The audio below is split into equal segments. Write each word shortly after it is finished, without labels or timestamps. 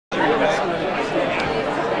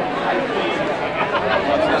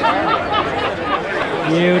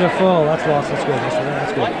Beautiful. That's lost. That's good.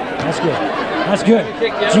 That's good. That's good. That's good.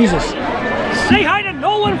 That's good. Jesus. Say hi to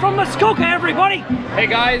Nolan from Muskoka, everybody. Hey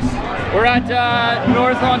guys, we're at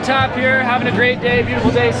North on Tap here, having a great day,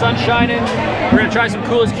 beautiful day, sun shining. We're gonna try some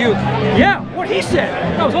coolest Cuke. Yeah, what he said.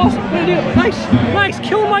 That was awesome. Good idea. Nice, nice.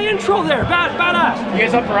 Killing my intro there. Badass. You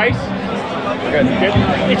guys up for ice? Good. Good.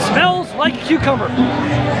 It smells like cucumber.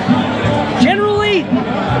 Generally,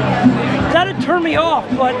 that'd turn me off,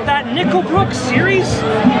 but that Nickelbrook series,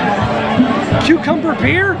 cucumber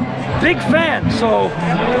beer, big fan. So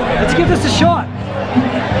let's give this a shot.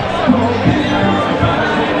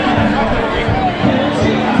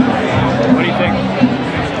 What do you think?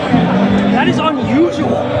 That is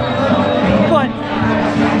unusual, but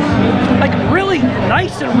like really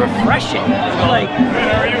nice and refreshing. Like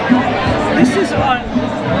this is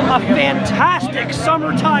a fantastic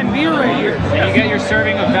summertime beer right here. And you get your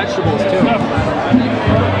serving of vegetables too.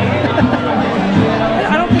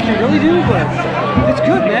 I don't think you really do, but it's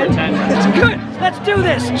good, man. It's good. Let's do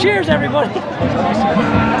this. Cheers, everybody.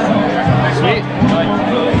 Sweet.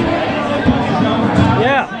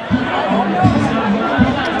 Yeah.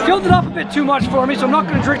 Filled it up a bit too much for me, so I'm not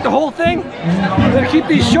going to drink the whole thing. I'm going to keep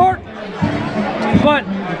these short. But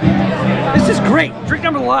this is great. Drink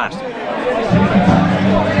number the last.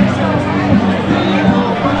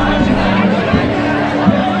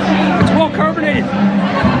 It's well carbonated.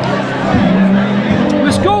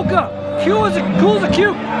 Muskoka. Cool as a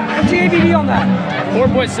Cuke. What's the ABV on that?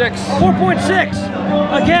 4.6.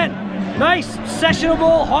 4.6. Again, nice,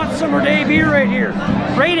 sessionable, hot summer day beer right here.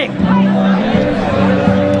 Rating.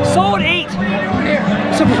 Solid 8.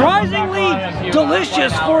 Surprisingly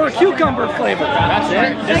delicious for a cucumber flavor. That's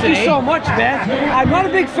it? Thank you so much, man. I'm not a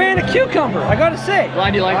big fan of cucumber, I gotta say.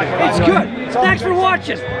 Glad you like it. It's good. Thanks for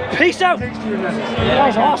watching. Peace out. That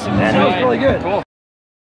was awesome, man. That was really good. Cool.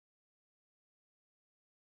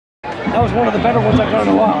 That was one of the better ones I've done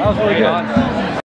in a while. That was really good.